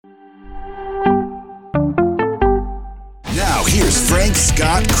here's Frank,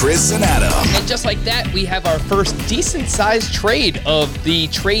 Scott, Chris, and Adam. And just like that, we have our first decent-sized trade of the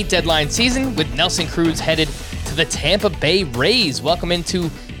trade deadline season with Nelson Cruz headed to the Tampa Bay Rays. Welcome into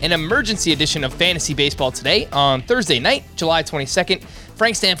an emergency edition of Fantasy Baseball today on Thursday night, July 22nd.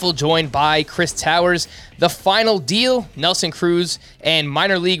 Frank Stanfield joined by Chris Towers. The final deal, Nelson Cruz and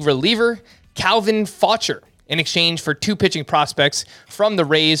minor league reliever Calvin Faucher in exchange for two pitching prospects from the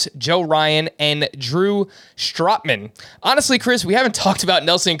Rays, Joe Ryan and Drew Strotman. Honestly, Chris, we haven't talked about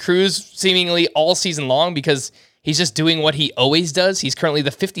Nelson Cruz seemingly all season long because he's just doing what he always does. He's currently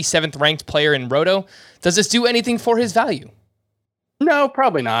the 57th ranked player in Roto. Does this do anything for his value? No,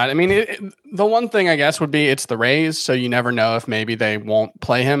 probably not. I mean, the one thing I guess would be it's the Rays, so you never know if maybe they won't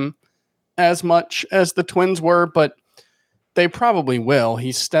play him as much as the Twins were, but they probably will.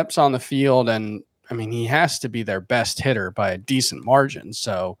 He steps on the field and, I mean, he has to be their best hitter by a decent margin.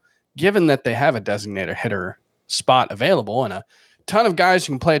 So given that they have a designated hitter spot available and a ton of guys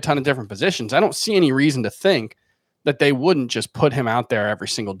who can play a ton of different positions, I don't see any reason to think that they wouldn't just put him out there every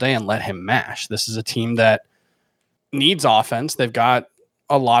single day and let him mash. This is a team that needs offense. They've got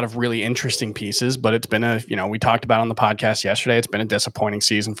a lot of really interesting pieces, but it's been we talked about on the podcast yesterday, it's been a disappointing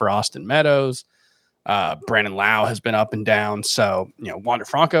season for Austin Meadows. Brandon Lau has been up and down. So, Wander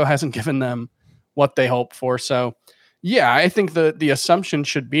Franco hasn't given them what they hoped for. So, yeah, I think the assumption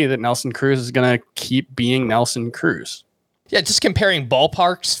should be that Nelson Cruz is going to keep being Nelson Cruz. Yeah, just comparing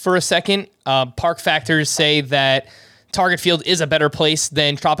ballparks for a second. Park factors say that Target Field is a better place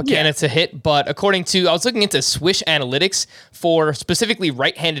than Tropicana to hit, but according to, I was looking into Swish Analytics for specifically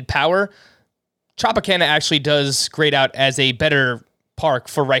right-handed power, Tropicana actually does grade out as a better park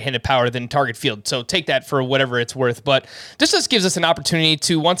for right-handed power than Target Field. So take that for whatever it's worth. But this just gives us an opportunity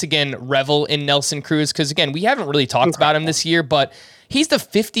to once again revel in Nelson Cruz, because again, we haven't really talked about him this year, but he's the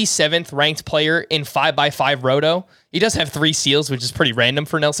 57th ranked player in 5x5 Roto. He does have 3 steals, which is pretty random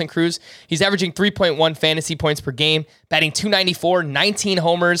for Nelson Cruz. He's averaging 3.1 fantasy points per game, batting .294, 19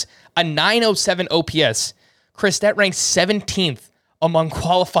 homers, a .907 OPS. Chris, that ranks 17th among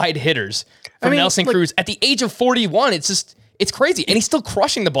qualified hitters for Nelson Cruz at the age of 41. It's crazy. And he's still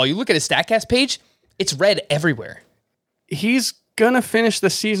crushing the ball. You look at his StatCast page, it's red everywhere. He's going to finish the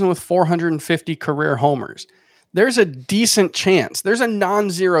season with 450 career homers. There's a decent chance. There's a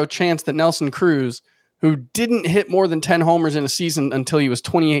non-zero chance that Nelson Cruz, who didn't hit more than 10 homers in a season until he was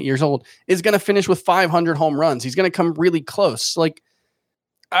 28 years old, is going to finish with 500 home runs. He's going to come really close. Like,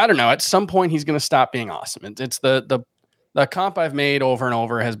 I don't know. At some point, he's going to stop being awesome. It's the comp I've made over and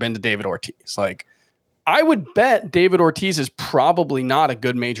over has been to David Ortiz. Like, I would bet David Ortiz is probably not a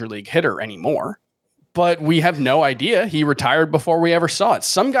good major league hitter anymore, but we have no idea. He retired before we ever saw it.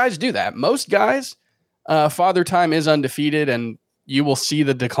 Some guys do that. Most guys, Father Time is undefeated, and you will see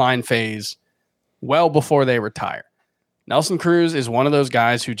the decline phase well before they retire. Nelson Cruz is one of those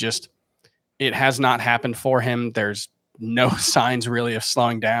guys who just, it has not happened for him. There's no signs really of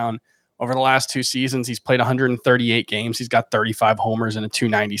slowing down. Over the last 2 seasons, he's played 138 games. He's got 35 homers and a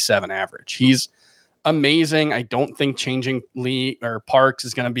 .297 average. He's amazing. I don't think changing league or parks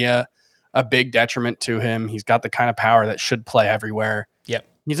is going to be a big detriment to him. He's got the kind of power that should play everywhere. Yep.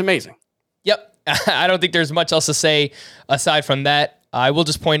 He's amazing. Yep. I don't think there's much else to say aside from that. I will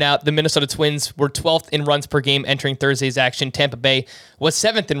just point out the Minnesota Twins were 12th in runs per game entering Thursday's action. Tampa Bay was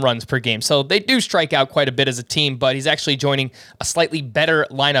 7th in runs per game. So they do strike out quite a bit as a team, but he's actually joining a slightly better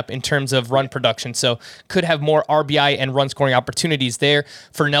lineup in terms of run production. So could have more RBI and run scoring opportunities there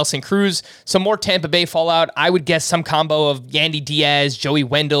for Nelson Cruz. Some more Tampa Bay fallout. I would guess some combo of Yandy Diaz, Joey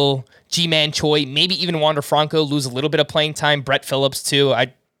Wendell, G-Man Choi, maybe even Wander Franco lose a little bit of playing time. Brett Phillips too.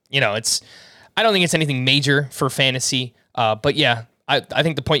 I don't think it's anything major for fantasy. But yeah, I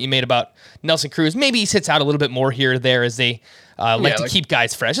think the point you made about Nelson Cruz, maybe he sits out a little bit more here or there as they like to keep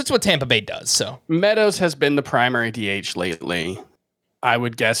guys fresh. That's what Tampa Bay does. So Meadows has been the primary DH lately. I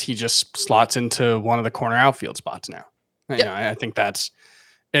would guess he just slots into one of the corner outfield spots now. Yep. I think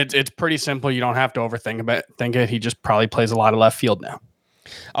it's pretty simple. You don't have to think it. He just probably plays a lot of left field now.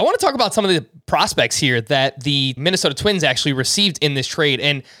 I want to talk about some of the prospects here that the Minnesota Twins actually received in this trade.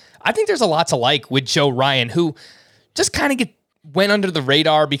 And I think there's a lot to like with Joe Ryan, who just kind of went under the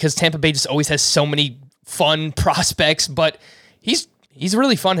radar because Tampa Bay just always has so many fun prospects, but he's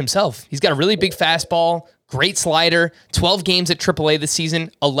really fun himself. He's got a really big fastball, great slider, 12 games at AAA this season,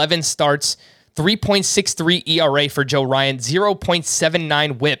 11 starts, 3.63 ERA for Joe Ryan,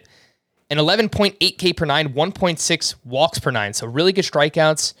 0.79 whip, and 11.8 K per nine, 1.6 walks per nine. So really good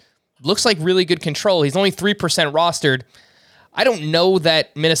strikeouts. Looks like really good control. He's only 3% rostered. I don't know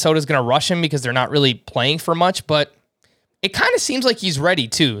that Minnesota's going to rush him because they're not really playing for much, but it kind of seems like he's ready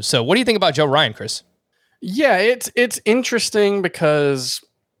too. So what do you think about Joe Ryan, Chris? Yeah, it's interesting because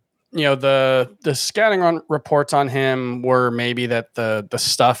the scouting reports on him were maybe that the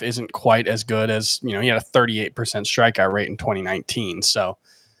stuff isn't quite as good as he had a 38% strikeout rate in 2019. So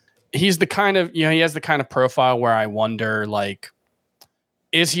he's the kind of he has the kind of profile where I wonder, like,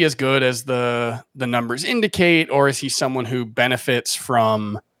 is he as good as the numbers indicate, or is he someone who benefits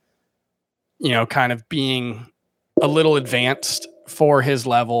from kind of being a little advanced for his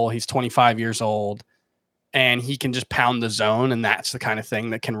level? He's 25 years old. And he can just pound the zone, and that's the kind of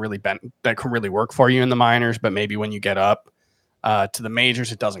thing that can really work for you in the minors. But maybe when you get up to the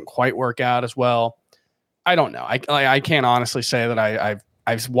majors, it doesn't quite work out as well. I don't know. I can't honestly say that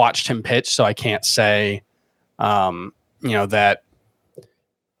I've watched him pitch, so I can't say that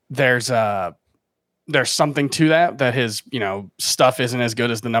there's something to that his stuff isn't as good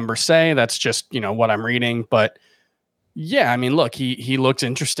as the numbers say. That's just what I'm reading, but. Yeah, I mean, look, he looks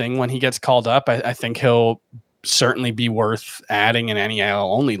interesting when he gets called up. I think he'll certainly be worth adding in any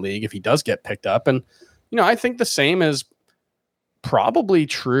AL-only league if he does get picked up. And, I think the same is probably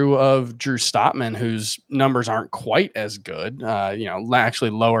true of Drew Stoutman, whose numbers aren't quite as good,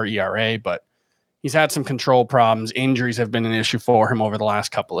 actually lower ERA, but he's had some control problems. Injuries have been an issue for him over the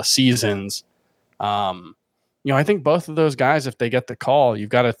last couple of seasons. I think both of those guys, if they get the call, you've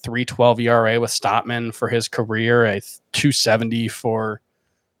got a 3.12 ERA with Stoutman for his career, a 2.70 for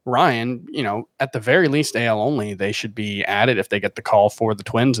Ryan. At the very least, AL only, they should be added if they get the call for the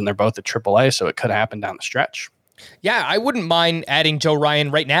Twins, and they're both at AAA, so it could happen down the stretch. Yeah, I wouldn't mind adding Joe Ryan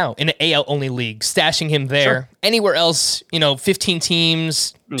right now in an AL only league, stashing him there. Sure. Anywhere else, 15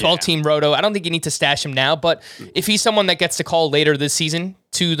 teams, 12-team roto. I don't think you need to stash him now, but if he's someone that gets the call later this season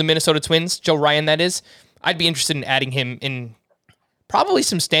to the Minnesota Twins, Joe Ryan that is, I'd be interested in adding him in probably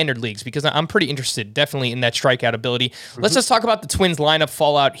some standard leagues because I'm pretty interested definitely in that strikeout ability. Mm-hmm. Let's just talk about the Twins lineup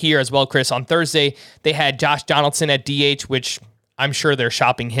fallout here as well, Chris. On Thursday, they had Josh Donaldson at DH, which I'm sure they're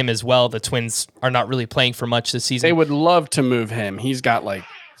shopping him as well. The Twins are not really playing for much this season. They would love to move him. He's got like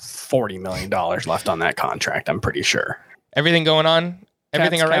 $40 million left on that contract, I'm pretty sure. Everything going on?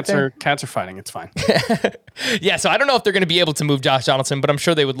 Everything all right there? Cats are fighting. It's fine. Yeah, so I don't know if they're going to be able to move Josh Donaldson, but I'm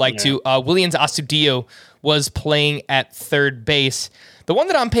sure they would like to. Willians Astudillo was playing at third base. The one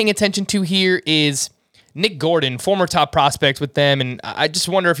that I'm paying attention to here is Nick Gordon, former top prospect with them, and I just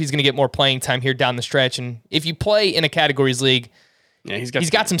wonder if he's going to get more playing time here down the stretch. And if you play in a categories league, he's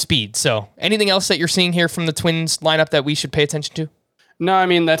got some speed. So anything else that you're seeing here from the Twins lineup that we should pay attention to? No, I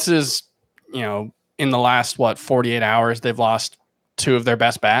mean, that's in the last, 48 hours, they've lost two of their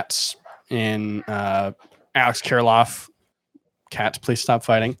best bats in Alex Kirilloff. Cats, please stop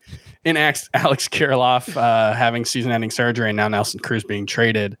fighting. In Alex Kirilloff having season-ending surgery, and now Nelson Cruz being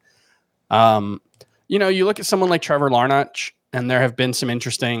traded. You look at someone like Trevor Larnach, and there have been some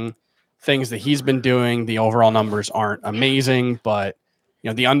interesting things that he's been doing. The overall numbers aren't amazing, but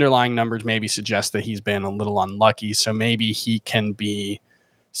the underlying numbers maybe suggest that he's been a little unlucky. So maybe he can be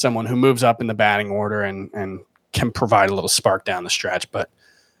someone who moves up in the batting order and can provide a little spark down the stretch. But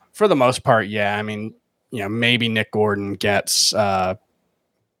for the most part, maybe Nick Gordon gets, 8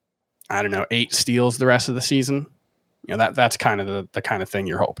 steals the rest of the season. That's kind of the kind of thing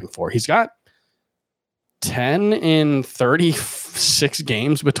you're hoping for. He's got 10 in 36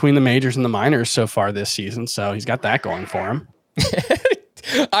 games between the majors and the minors so far this season. So he's got that going for him.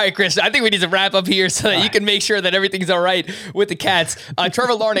 All right, Chris, I think we need to wrap up here so that you can make sure that everything's all right with the Cats.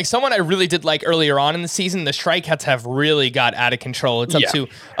 Trevor Larnach, someone I really did like earlier on in the season. The strikeouts have really got out of control. It's up to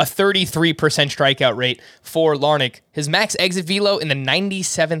a 33% strikeout rate for Larnach. His max exit velo in the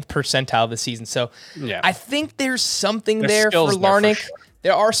 97th percentile this season. So I think there's something there for Larnach. For sure.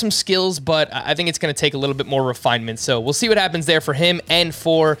 There are some skills, but I think it's going to take a little bit more refinement. So we'll see what happens there for him and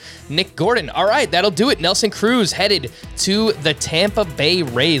for Nick Gordon. All right, that'll do it. Nelson Cruz headed to the Tampa Bay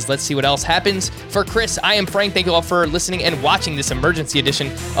Rays. Let's see what else happens. For Chris, I am Frank. Thank you all for listening and watching this emergency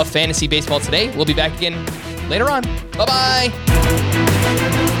edition of Fantasy Baseball Today. We'll be back again later on. Bye-bye.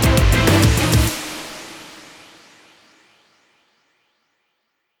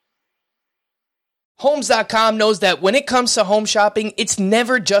 Homes.com knows that when it comes to home shopping, it's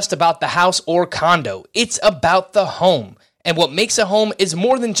never just about the house or condo. It's about the home. And what makes a home is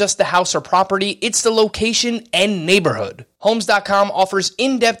more than just the house or property, it's the location and neighborhood. Homes.com offers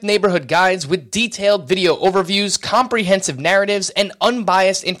in-depth neighborhood guides with detailed video overviews, comprehensive narratives, and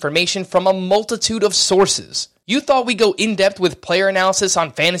unbiased information from a multitude of sources. You thought we'd go in-depth with player analysis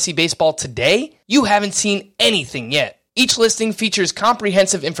on Fantasy Baseball Today? You haven't seen anything yet. Each listing features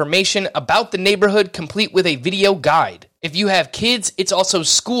comprehensive information about the neighborhood complete with a video guide. If you have kids, it's also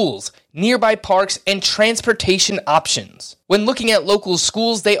schools, nearby parks, and transportation options. When looking at local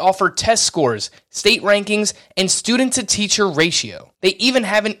schools, they offer test scores, state rankings, and student-to-teacher ratio. They even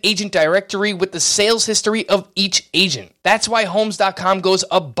have an agent directory with the sales history of each agent. That's why Homes.com goes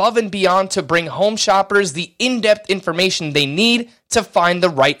above and beyond to bring home shoppers the in-depth information they need to find the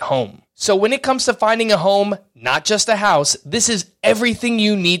right home. So when it comes to finding a home, not just a house, this is everything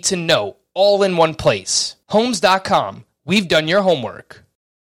you need to know, all in one place. Homes.com. We've done your homework.